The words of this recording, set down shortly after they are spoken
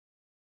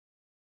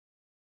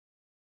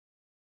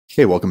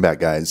Hey, welcome back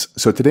guys.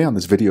 So today on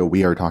this video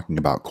we are talking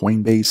about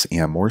Coinbase,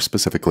 and more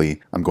specifically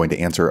I'm going to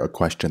answer a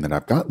question that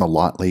I've gotten a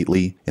lot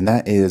lately, and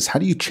that is, how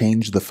do you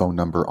change the phone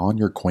number on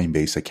your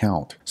Coinbase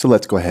account? So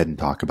let's go ahead and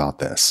talk about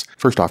this.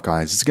 First off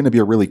guys, it's going to be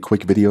a really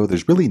quick video.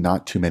 There's really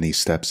not too many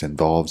steps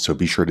involved, so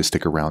be sure to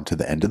stick around to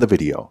the end of the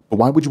video. But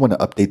why would you want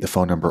to update the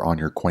phone number on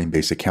your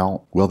Coinbase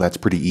account? Well, that's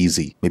pretty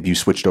easy. Maybe you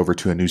switched over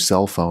to a new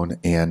cell phone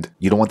and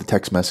you don't want the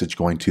text message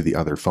going to the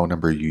other phone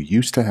number you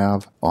used to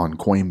have on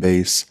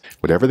Coinbase.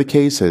 Whatever the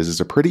case is, it's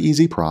a pretty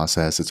easy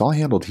process. It's all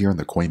handled here in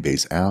the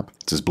Coinbase app.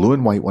 It's this blue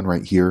and white one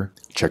right here.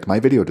 Check my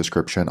video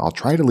description. I'll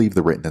try to leave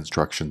the written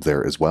instructions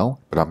there as well,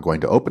 but I'm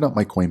going to open up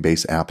my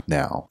Coinbase app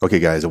now. Okay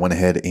guys, I went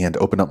ahead and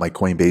opened up my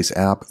Coinbase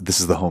app. This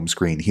is the home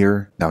screen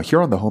here. Now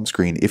here on the home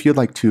screen, if you'd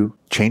like to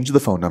change the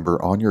phone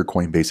number on your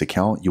Coinbase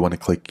account, you want to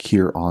click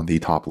here on the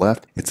top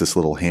left. It's this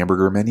little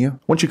hamburger menu.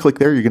 Once you click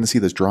there, you're going to see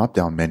this drop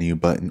down menu,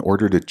 but in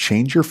order to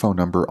change your phone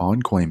number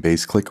on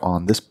Coinbase, click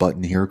on this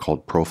button here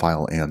called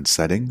Profile and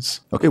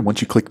Settings. Okay, once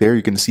you click there,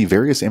 you're going to see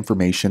various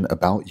information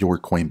about your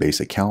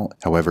Coinbase account.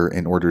 However,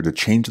 in order to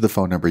change the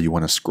phone number, you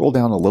want to scroll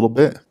down a little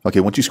bit. Okay,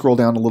 once you scroll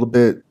down a little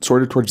bit,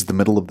 sort of towards the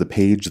middle of the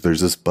page,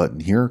 there's this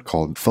button here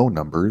called Phone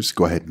Numbers.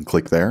 Go ahead and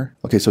click there.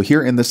 Okay, so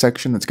here in this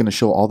section, it's going to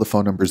show all the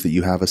phone numbers that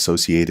you have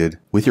associated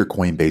with your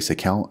Coinbase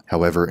account.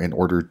 However, in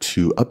order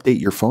to update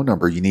your phone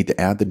number, you need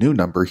to add the new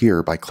number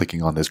here by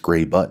clicking on this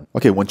gray button.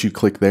 Okay, once you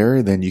click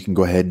there, then you can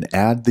go ahead and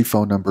add the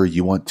phone number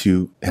you want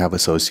to have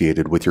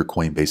associated with your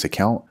Coinbase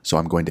account. So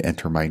I'm going to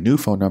enter my new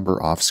phone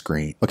number off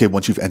screen. Okay,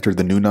 once you've entered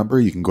the new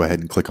number, you can go ahead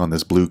and click on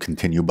this blue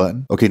Continue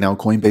button. Okay, now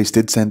Coinbase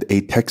did send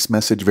a text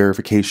message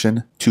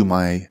verification to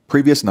my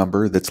previous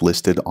number that's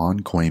listed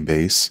on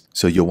Coinbase.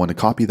 So you'll want to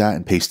copy that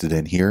and paste it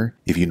in here.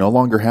 If you no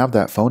longer have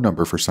that phone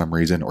number for some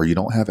reason, or you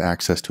don't have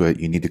access to it,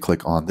 you need to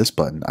click on this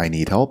button, I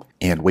need help,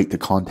 and wait to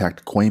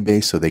contact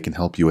Coinbase so they can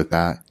help you with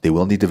that. They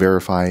will need to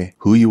verify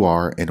who you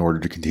are in order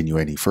to continue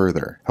any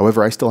further.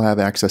 However, I still have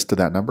access to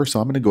that number, so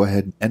I'm going to go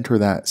ahead and enter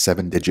that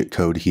 7-digit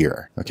code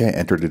here. Okay, I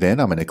entered it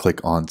in. I'm going to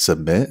click on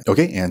Submit.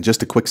 Okay, and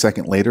just a quick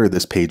second later,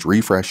 this page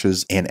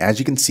refreshes, and as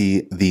you can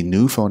see, the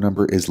new phone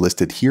number is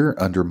listed here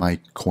under my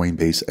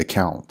Coinbase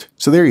account.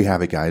 So there you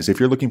have it guys. If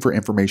you're looking for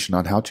information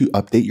on how to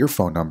update your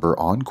phone number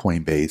on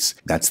Coinbase,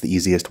 that's the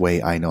easiest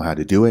way I know how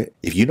to do it.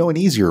 If you know an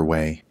easier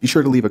way, be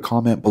sure to leave a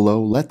comment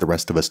below. Let the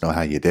rest of us know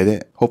how you did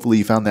it. Hopefully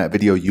you found that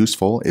video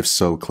useful. If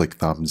so, click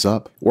thumbs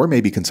up or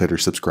maybe consider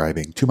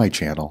subscribing to my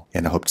channel,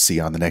 and I hope to see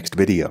you on the next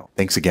video.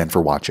 Thanks again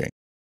for watching.